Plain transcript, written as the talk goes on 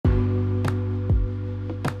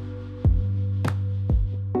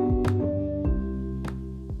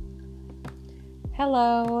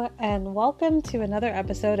Hello, and welcome to another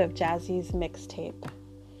episode of Jazzy's Mixtape.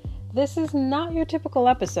 This is not your typical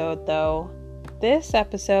episode, though. This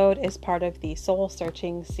episode is part of the Soul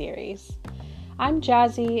Searching series. I'm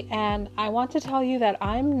Jazzy, and I want to tell you that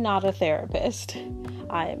I'm not a therapist.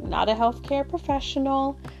 I'm not a healthcare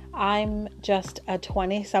professional. I'm just a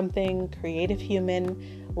 20-something creative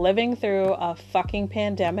human living through a fucking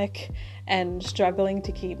pandemic and struggling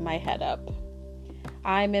to keep my head up.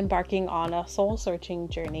 I'm embarking on a soul-searching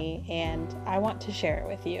journey, and I want to share it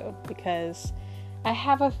with you because I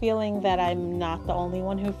have a feeling that I'm not the only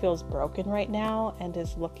one who feels broken right now and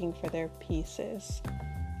is looking for their pieces.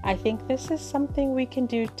 I think this is something we can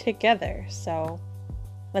do together, so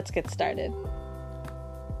let's get started.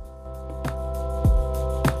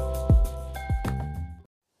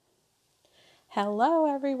 Hello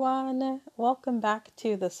everyone, welcome back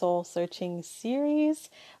to the Soul Searching series.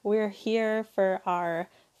 We're here for our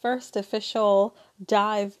first official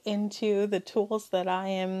dive into the tools that I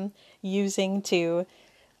am using to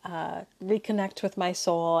reconnect with my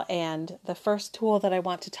soul, and the first tool that I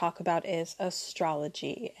want to talk about is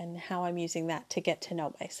astrology and how I'm using that to get to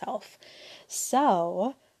know myself.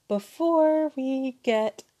 So before we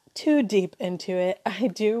get too deep into it, I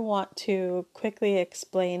do want to quickly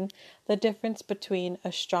explain the difference between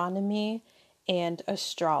astronomy and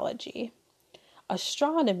astrology.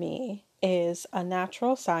 Astronomy is a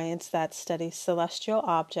natural science that studies celestial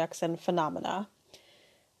objects and phenomena.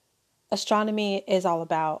 Astronomy is all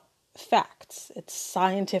about facts. It's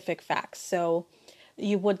scientific facts. So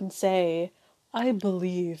you wouldn't say, I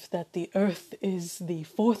believe that the Earth is the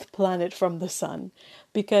fourth planet from the sun,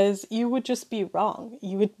 because you would just be wrong.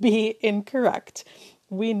 You would be incorrect.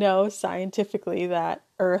 We know scientifically that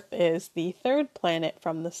Earth is the third planet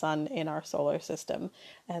from the sun in our solar system,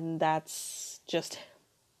 and that's just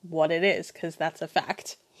what it is, because that's a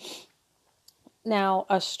fact. Now,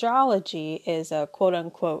 astrology is a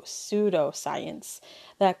quote-unquote pseudoscience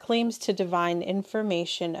that claims to divine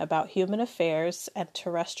information about human affairs and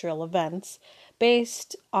terrestrial events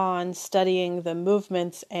based on studying the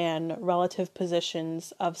movements and relative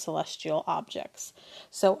positions of celestial objects.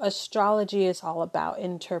 So astrology is all about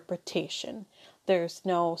interpretation. There's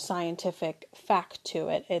no scientific fact to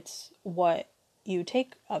it. It's what you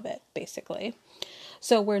take of it, basically.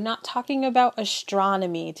 So we're not talking about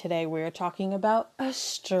astronomy today, we're talking about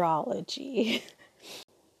astrology.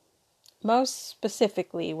 Most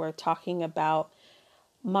specifically, we're talking about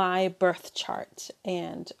my birth chart,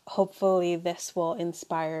 and hopefully this will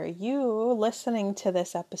inspire you listening to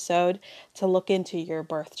this episode to look into your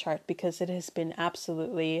birth chart, because it has been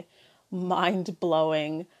absolutely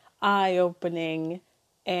mind-blowing, eye-opening,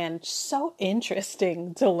 and so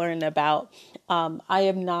interesting to learn about. I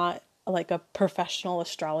am not like a professional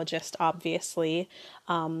astrologist, obviously.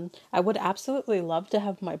 I would absolutely love to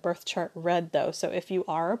have my birth chart read, though. So if you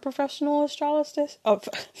are a professional astrologist out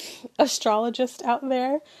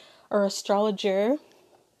there, or astrologer,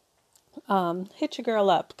 hit your girl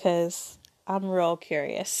up, because I'm real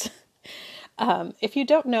curious. If you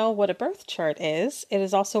don't know what a birth chart is, it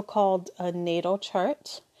is also called a natal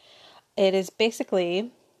chart. It is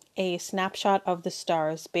basically a snapshot of the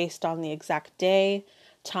stars based on the exact day,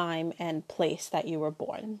 time, and place that you were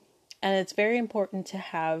born. And it's very important to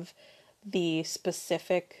have the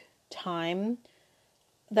specific time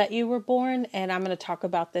that you were born, and I'm going to talk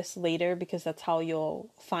about this later because that's how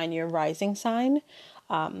you'll find your rising sign.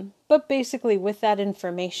 But basically, with that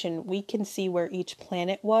information, we can see where each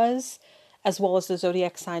planet was, as well as the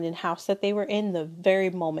zodiac sign and house that they were in the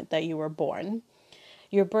very moment that you were born.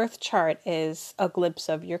 Your birth chart is a glimpse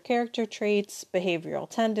of your character traits, behavioral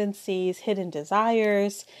tendencies, hidden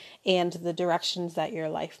desires, and the directions that your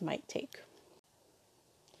life might take.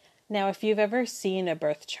 Now, if you've ever seen a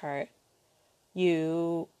birth chart,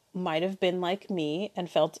 you might have been like me and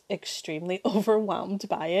felt extremely overwhelmed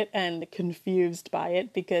by it and confused by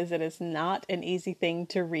it, because it is not an easy thing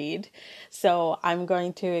to read. So I'm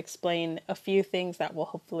going to explain a few things that will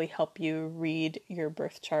hopefully help you read your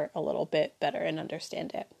birth chart a little bit better and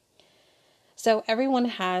understand it. So everyone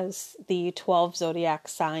has the 12 zodiac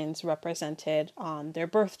signs represented on their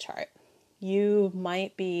birth chart. You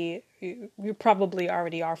probably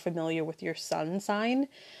already are familiar with your sun sign.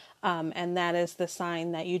 And that is the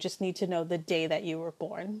sign that you just need to know the day that you were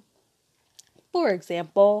born. For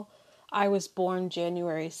example, I was born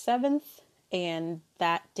January 7th, and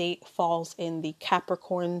that date falls in the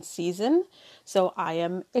Capricorn season. So I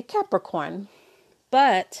am a Capricorn.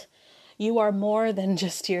 But you are more than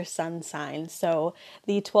just your sun sign. So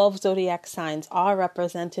the 12 zodiac signs are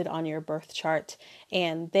represented on your birth chart,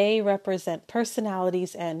 and they represent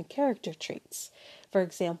personalities and character traits. For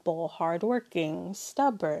example, hardworking,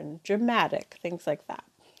 stubborn, dramatic, things like that.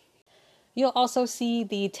 You'll also see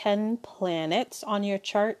the 10 planets on your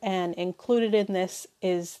chart, and included in this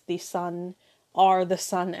is the sun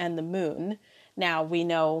and the moon. Now, we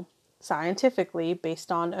know scientifically,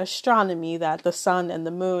 based on astronomy, that the sun and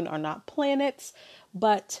the moon are not planets,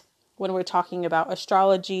 but when we're talking about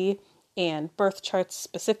astrology and birth charts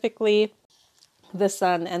specifically, the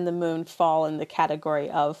sun and the moon fall in the category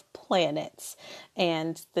of planets.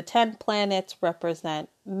 And the 10 planets represent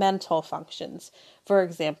mental functions. For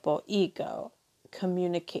example, ego,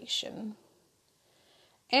 communication.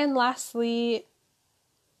 And lastly,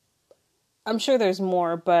 I'm sure there's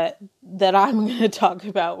more, but that I'm going to talk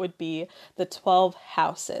about would be the 12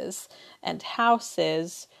 houses. And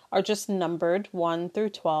houses are just numbered 1 through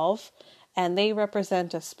 12, and they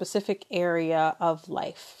represent a specific area of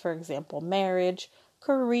life. For example, marriage,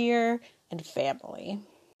 career, and family.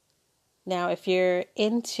 Now, if you're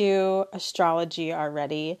into astrology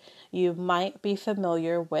already, you might be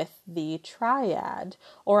familiar with the triad,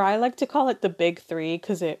 or I like to call it the big three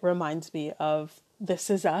because it reminds me of This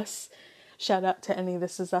Is Us. Shout out to any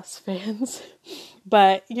This Is Us fans.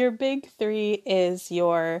 But your big three is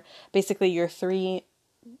basically your three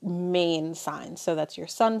main signs. So that's your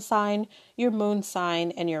sun sign, your moon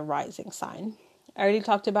sign, and your rising sign. I already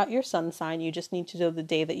talked about your sun sign. You just need to know the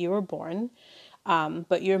day that you were born.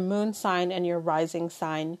 But your moon sign and your rising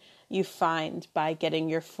sign you find by getting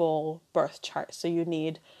your full birth chart. So you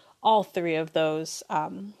need all three of those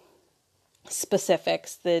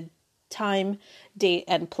specifics, the time, date,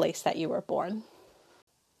 and place that you were born.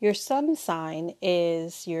 Your sun sign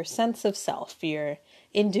is your sense of self, your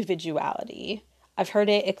individuality. I've heard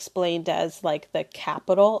it explained as like the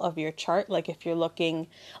capital of your chart. Like if you're looking,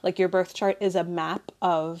 like your birth chart is a map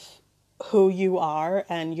of who you are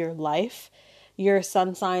and your life. Your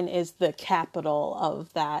sun sign is the capital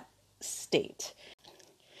of that state.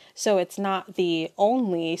 So it's not the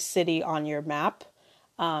only city on your map,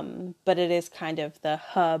 but it is kind of the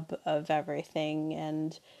hub of everything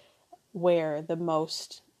and where the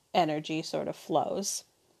most energy sort of flows.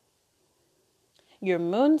 Your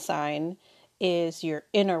moon sign is your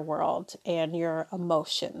inner world and your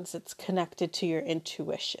emotions. It's connected to your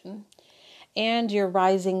intuition. And your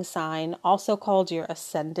rising sign, also called your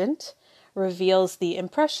ascendant, reveals the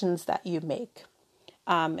impressions that you make.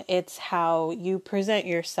 It's how you present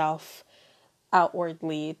yourself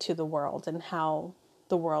outwardly to the world and how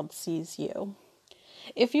the world sees you.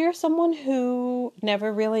 If you're someone who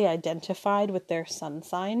never really identified with their sun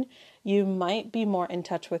sign, you might be more in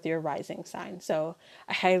touch with your rising sign. So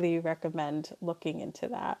I highly recommend looking into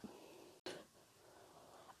that.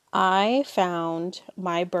 I found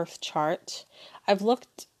my birth chart. I've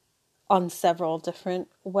looked on several different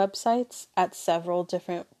websites at several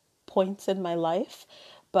different points in my life,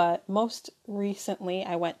 but most recently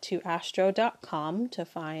I went to astro.com to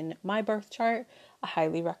find my birth chart. I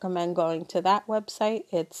highly recommend going to that website.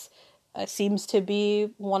 It seems to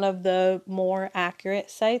be one of the more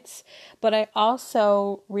accurate sites, but I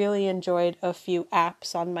also really enjoyed a few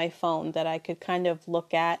apps on my phone that I could kind of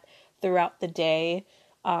look at throughout the day,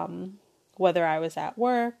 whether I was at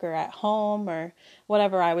work or at home or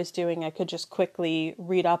whatever I was doing. I could just quickly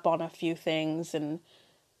read up on a few things and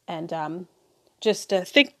just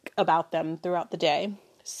think about them throughout the day.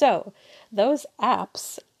 So those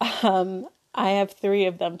apps, I have 3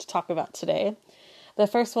 of them to talk about today. The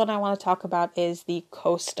first one I want to talk about is the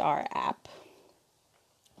CoStar app.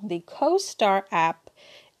 The CoStar app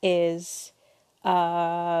is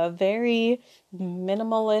very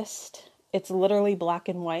minimalist. It's literally black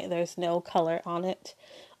and white. There's no color on it.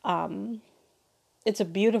 It's a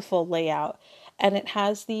beautiful layout, and it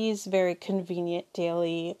has these very convenient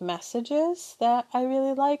daily messages that I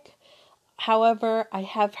really like. However, I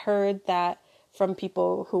have heard that from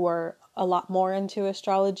people who are a lot more into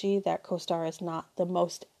astrology that CoStar is not the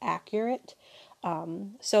most accurate.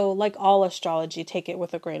 So like all astrology, take it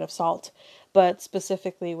with a grain of salt, but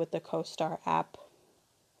specifically with the CoStar app,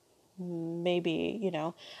 maybe,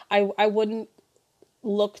 I wouldn't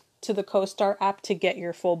look to the CoStar app to get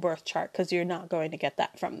your full birth chart because you're not going to get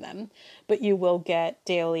that from them, but you will get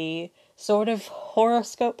daily sort of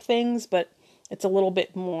horoscope things, but it's a little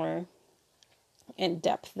bit more in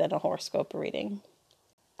depth than a horoscope reading.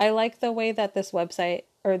 I like the way that this website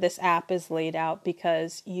or this app is laid out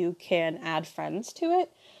because you can add friends to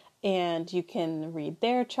it and you can read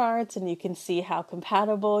their charts and you can see how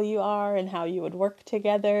compatible you are and how you would work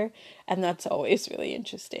together. And that's always really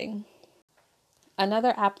interesting.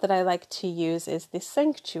 Another app that I like to use is the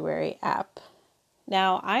Sanctuary app.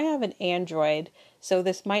 Now, I have an Android, so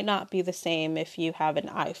this might not be the same if you have an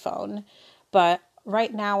iPhone, but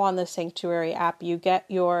right now on the Sanctuary app, you get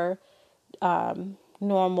your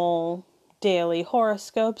normal daily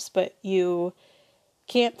horoscopes, but you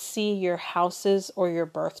can't see your houses or your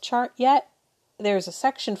birth chart yet. There's a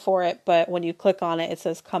section for it, but when you click on it, it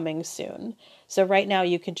says coming soon. So right now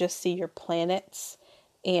you can just see your planets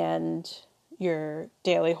and your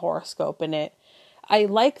daily horoscope in it. I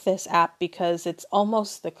like this app because it's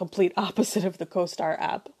almost the complete opposite of the CoStar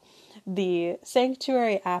app. The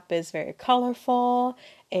Sanctuary app is very colorful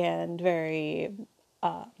and very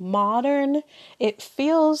modern. It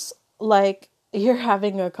feels like you're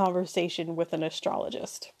having a conversation with an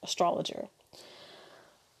astrologer.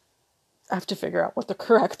 I have to figure out what the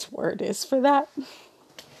correct word is for that.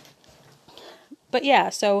 But yeah,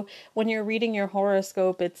 so when you're reading your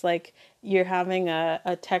horoscope, it's like you're having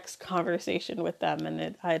a text conversation with them.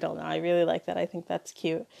 And I don't know, I really like that. I think that's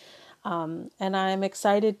cute. And I'm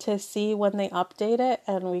excited to see when they update it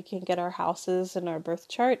and we can get our houses and our birth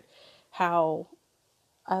chart, how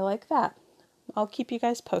I like that. I'll keep you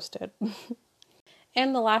guys posted.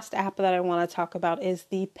 And the last app that I want to talk about is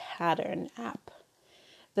the Pattern app.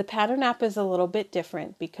 The Pattern app is a little bit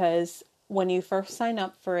different because when you first sign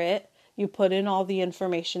up for it, you put in all the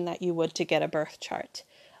information that you would to get a birth chart.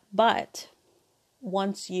 But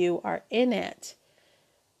once you are in it,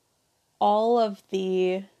 all of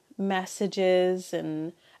the messages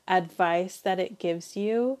and advice that it gives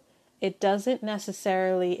you, it doesn't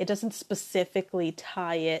specifically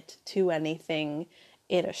tie it to anything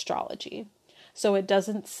in astrology. So it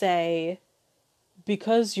doesn't say,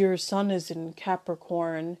 because your sun is in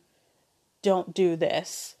Capricorn, don't do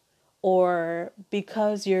this. Or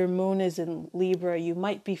because your moon is in Libra, you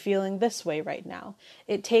might be feeling this way right now.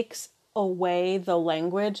 It takes away the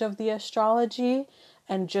language of the astrology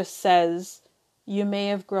and just says, you may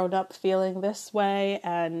have grown up feeling this way,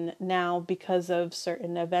 and now because of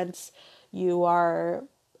certain events, you are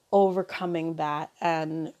overcoming that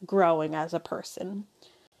and growing as a person.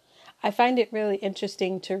 I find it really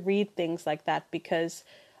interesting to read things like that because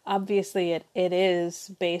obviously it is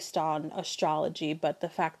based on astrology, but the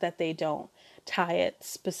fact that they don't tie it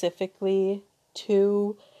specifically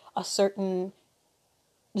to a certain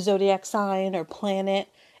zodiac sign or planet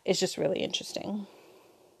is just really interesting.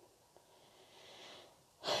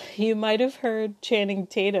 You might have heard Channing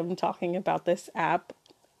Tatum talking about this app.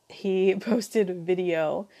 He posted a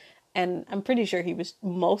video, and I'm pretty sure he was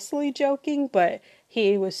mostly joking, but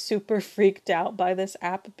he was super freaked out by this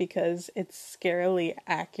app because it's scarily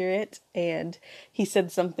accurate. And he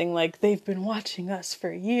said something like, they've been watching us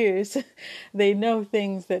for years. They know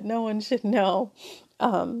things that no one should know.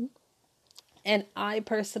 And I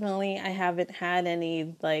personally, I haven't had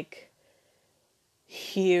any like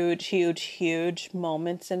huge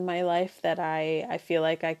moments in my life that I feel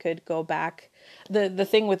like I could go back. The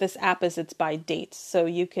thing with this app is it's by dates. So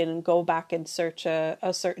you can go back and search a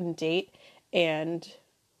certain date and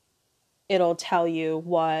it'll tell you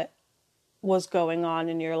what was going on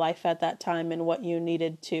in your life at that time and what you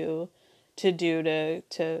needed to do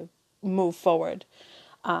to move forward.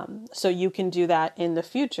 So you can do that in the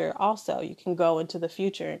future also. You can go into the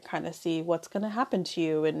future and kind of see what's going to happen to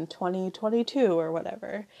you in 2022 or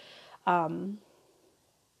whatever.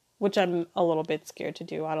 Which I'm a little bit scared to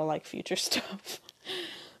do. I don't like future stuff.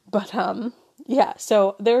 But yeah,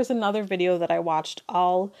 so there's another video that I watched.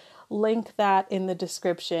 I'll link that in the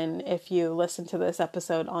description. If you listen to this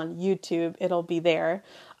episode on YouTube, it'll be there.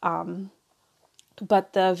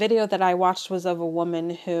 But the video that I watched was of a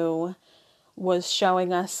woman who was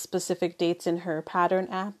showing us specific dates in her Pattern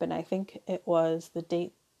app, and I think it was the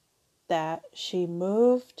date that she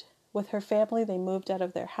moved with her family. They moved out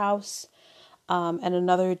of their house, and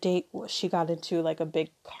another date she got into like a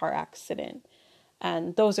big car accident.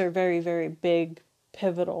 And those are very, very big,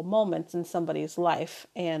 pivotal moments in somebody's life,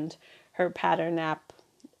 and her Pattern app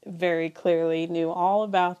very clearly knew all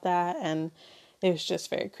about that, and it was just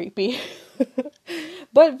very creepy.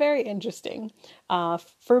 But very interesting.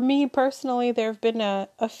 For me personally, there have been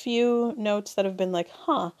a few notes that have been like,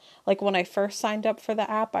 like when I first signed up for the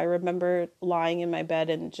app, I remember lying in my bed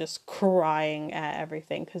and just crying at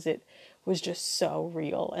everything because it was just so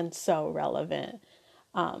real and so relevant.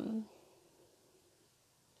 And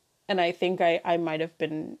I think I might have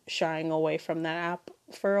been shying away from that app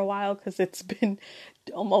for a while because it's been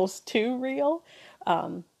almost too real.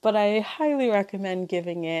 But I highly recommend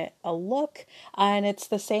giving it a look. And it's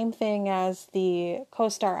the same thing as the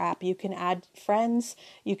CoStar app. You can add friends,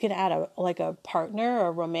 you can add a partner,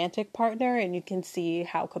 a romantic partner, and you can see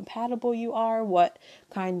how compatible you are, what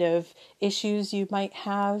kind of issues you might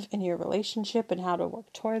have in your relationship and how to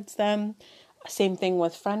work towards them. Same thing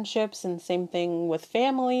with friendships and same thing with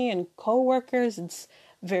family and coworkers. It's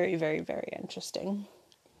very, very, very interesting.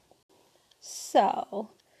 So,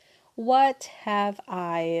 what have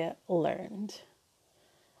I learned?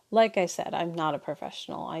 Like I said, I'm not a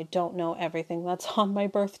professional. I don't know everything that's on my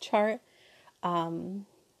birth chart.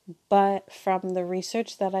 But from the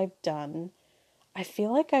research that I've done, I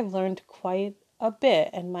feel like I've learned quite a bit,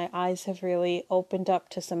 and my eyes have really opened up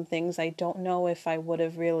to some things I don't know if I would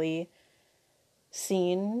have really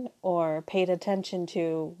seen or paid attention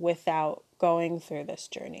to without going through this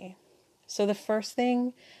journey. So, the first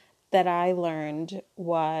thing that I learned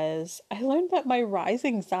was I learned that my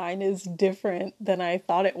rising sign is different than I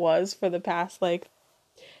thought it was for the past, like,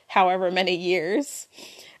 however many years.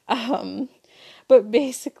 But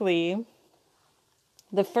basically,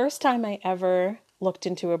 the first time I ever looked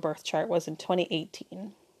into a birth chart was in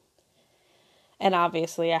 2018. And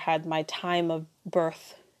obviously, I had my time of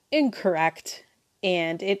birth incorrect,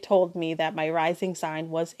 and it told me that my rising sign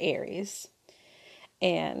was Aries.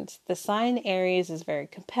 And the sign Aries is very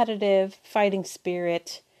competitive, fighting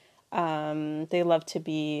spirit. They love to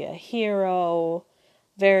be a hero,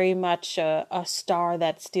 very much a star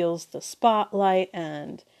that steals the spotlight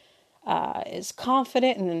and is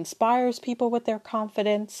confident and inspires people with their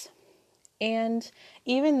confidence. And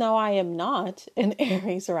even though I am not an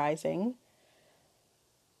Aries rising,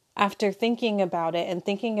 after thinking about it and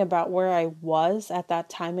thinking about where I was at that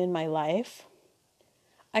time in my life,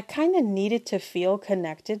 I kind of needed to feel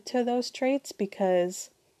connected to those traits because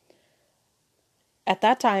at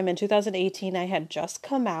that time in 2018, I had just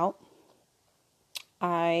come out.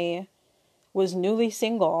 I was newly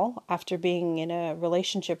single after being in a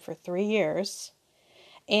relationship for 3 years,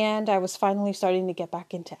 and I was finally starting to get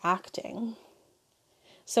back into acting.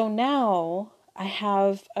 So now I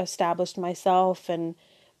have established myself and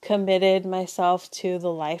committed myself to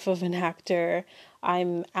the life of an actor.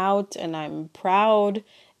 I'm out and I'm proud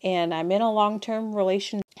and I'm in a long-term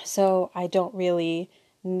relationship. So I don't really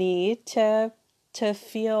need to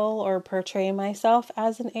feel or portray myself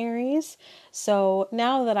as an Aries. So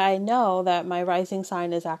now that I know that my rising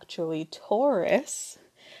sign is actually Taurus,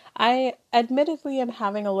 I admittedly am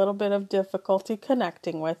having a little bit of difficulty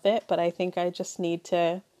connecting with it, but I think I just need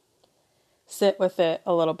to sit with it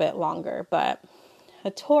a little bit longer. But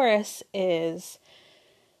a Taurus is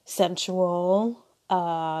sensual.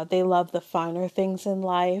 They love the finer things in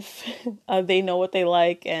life. They know what they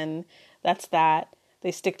like, and that's that.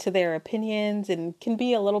 They stick to their opinions and can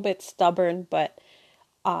be a little bit stubborn, but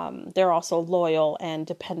they're also loyal and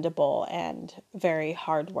dependable and very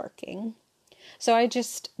hardworking. So I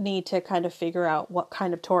just need to kind of figure out what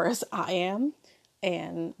kind of Taurus I am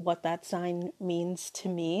and what that sign means to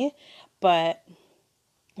me. But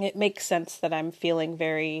it makes sense that I'm feeling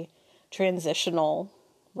very transitional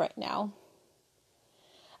right now.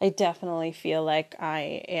 I definitely feel like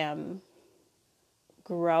I am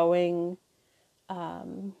growing,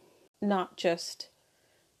 not just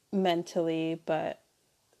mentally, but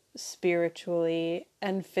spiritually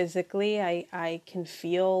and physically. I can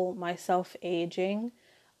feel myself aging.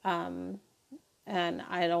 And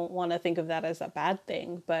I don't want to think of that as a bad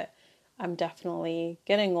thing, but I'm definitely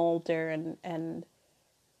getting older and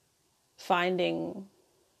finding,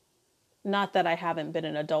 not that I haven't been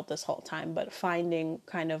an adult this whole time, but finding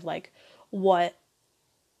kind of like what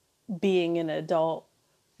being an adult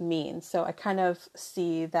means. So I kind of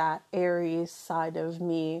see that Aries side of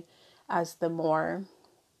me as the more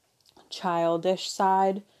childish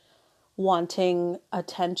side, wanting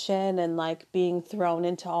attention and like being thrown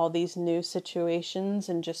into all these new situations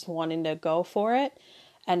and just wanting to go for it.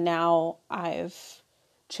 And now I've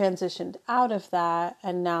transitioned out of that,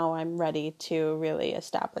 and now I'm ready to really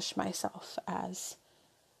establish myself as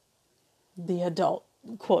the adult,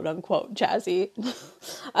 quote unquote, Jazzy.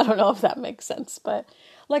 I don't know if that makes sense, but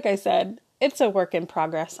like I said, it's a work in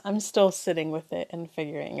progress. I'm still sitting with it and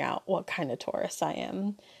figuring out what kind of Taurus I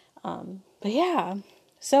am. But yeah,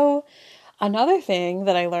 so another thing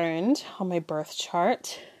that I learned on my birth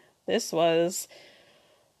chart, this was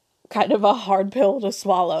kind of a hard pill to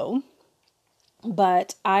swallow,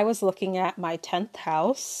 but I was looking at my 10th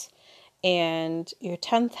house, and your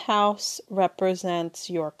 10th house represents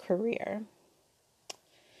your career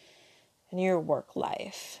and your work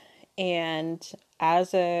life. And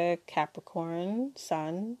as a Capricorn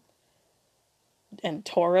sun and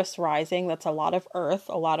Taurus rising, that's a lot of earth,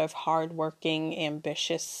 a lot of hardworking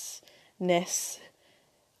ambitiousness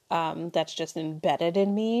that's just embedded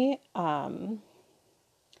in me.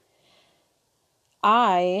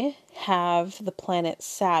 I have the planet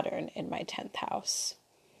Saturn in my 10th house.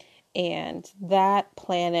 and that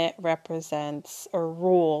planet represents or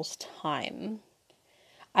rules time.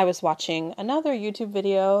 I was watching another YouTube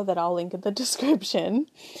video that I'll link in the description.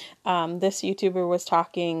 This YouTuber was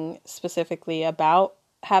talking specifically about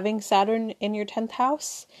having Saturn in your 10th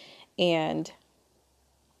house, and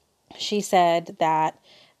she said that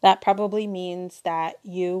that probably means that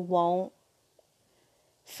you won't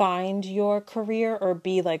find your career or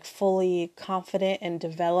be like fully confident and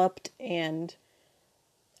developed and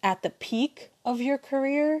at the peak of your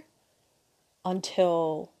career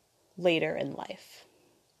until later in life.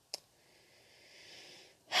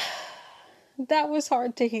 That was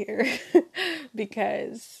hard to hear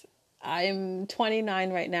because I'm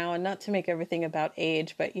 29 right now, and not to make everything about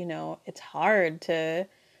age, but it's hard to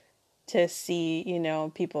see,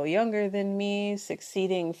 people younger than me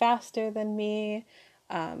succeeding faster than me,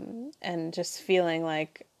 and just feeling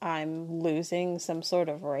like I'm losing some sort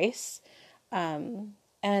of race.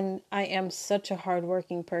 And I am such a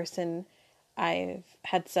hardworking person. I've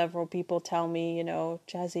had several people tell me,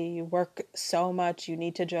 Jazzy, you work so much, you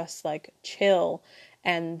need to just like chill.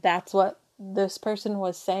 And that's what this person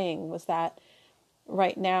was saying, was that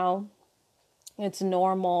right now it's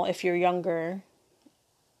normal if you're younger.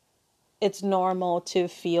 It's normal to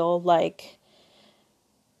feel like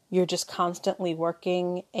you're just constantly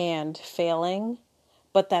working and failing,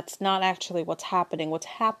 but that's not actually what's happening. What's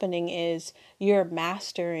happening is you're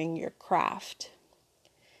mastering your craft.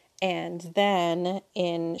 And then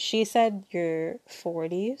she said your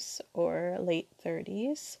 40s or late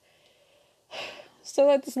 30s. So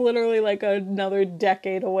that's literally like another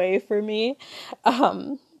decade away for me.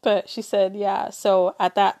 But she said, yeah, so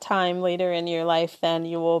at that time later in your life, then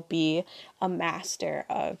you will be a master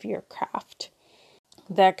of your craft.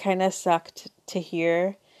 That kind of sucked to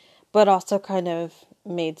hear, but also kind of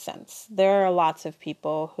made sense. There are lots of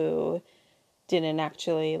people who didn't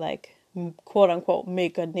actually like quote unquote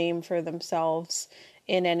make a name for themselves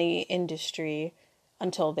in any industry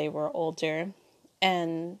until they were older.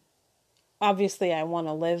 And obviously I want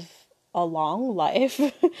to live a long life.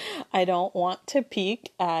 I don't want to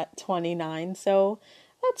peak at 29, so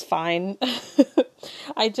that's fine.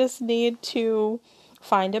 I just need to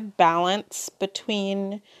find a balance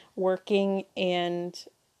between working and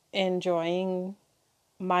enjoying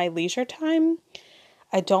my leisure time.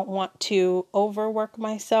 I don't want to overwork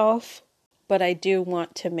myself, but I do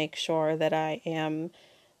want to make sure that I am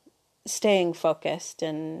staying focused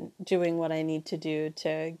and doing what I need to do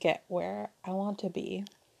to get where I want to be.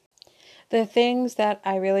 The things that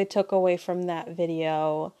I really took away from that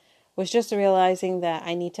video was just realizing that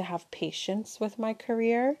I need to have patience with my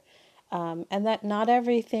career, and that not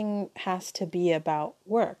everything has to be about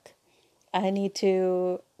work. I need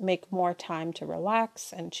to make more time to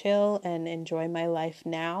relax and chill and enjoy my life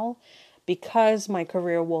now, because my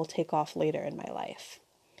career will take off later in my life.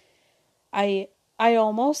 I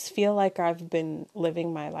almost feel like I've been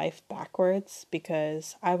living my life backwards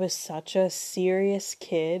because I was such a serious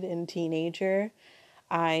kid and teenager.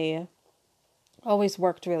 I always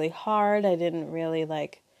worked really hard. I didn't really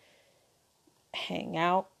like hang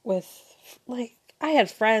out with, like, I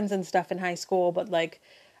had friends and stuff in high school, but like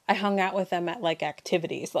I hung out with them at like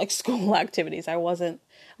activities, like school activities. I wasn't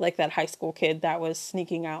like that high school kid that was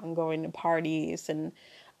sneaking out and going to parties. And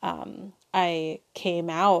I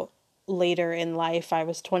came out later in life. I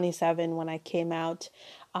was 27 when I came out.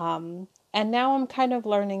 And now I'm kind of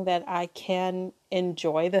learning that I can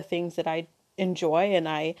enjoy the things that I enjoy, and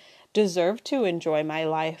I deserve to enjoy my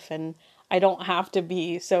life, and I don't have to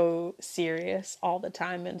be so serious all the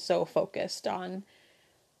time and so focused on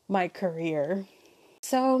my career.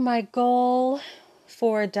 So my goal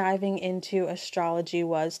for diving into astrology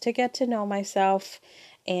was to get to know myself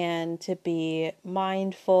and to be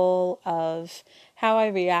mindful of how I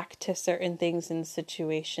react to certain things and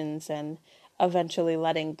situations, and eventually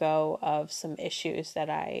letting go of some issues that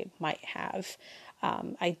I might have.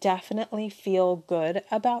 I definitely feel good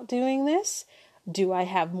about doing this. Do I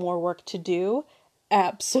have more work to do?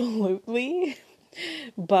 Absolutely.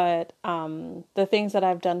 But the things that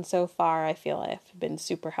I've done so far, I feel have been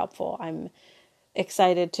super helpful. I'm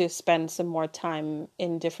excited to spend some more time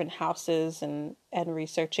in different houses and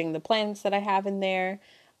researching the planets that I have in there,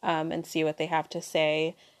 and see what they have to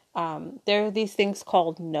say. There are these things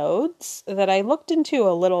called nodes that I looked into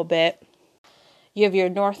a little bit. You have your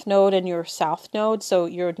north node and your south node. So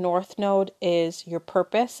your north node is your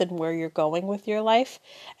purpose and where you're going with your life.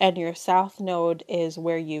 And your south node is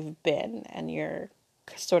where you've been and your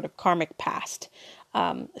sort of karmic past.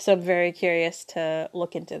 So I'm very curious to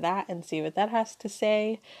look into that and see what that has to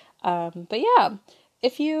say. But yeah,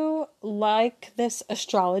 if you like this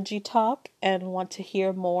astrology talk and want to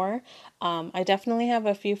hear more, I definitely have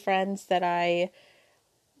a few friends that I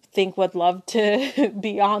think would love to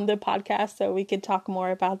be on the podcast so we could talk more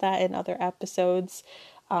about that in other episodes.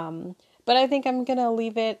 But I think I'm going to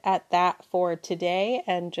leave it at that for today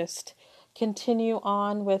and just continue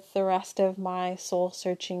on with the rest of my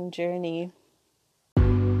soul-searching journey.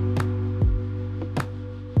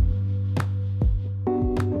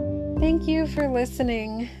 Thank you for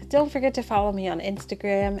listening. Don't forget to follow me on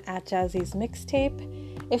Instagram at Jazzy's Mixtape.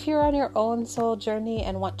 If you're on your own soul journey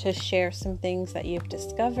and want to share some things that you've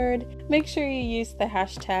discovered, make sure you use the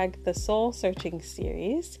hashtag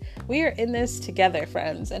 #TheSoulSearchingSeries. We are in this together,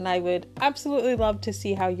 friends, and I would absolutely love to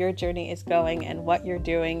see how your journey is going and what you're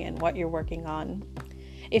doing and what you're working on.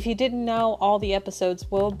 If you didn't know, all the episodes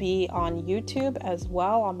will be on YouTube as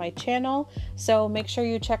well on my channel, so make sure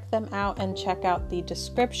you check them out and check out the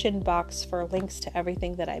description box for links to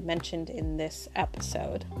everything that I mentioned in this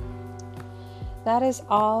episode. That is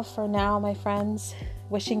all for now, my friends.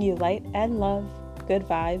 Wishing you light and love, good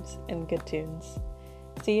vibes, and good tunes.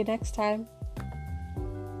 See you next time.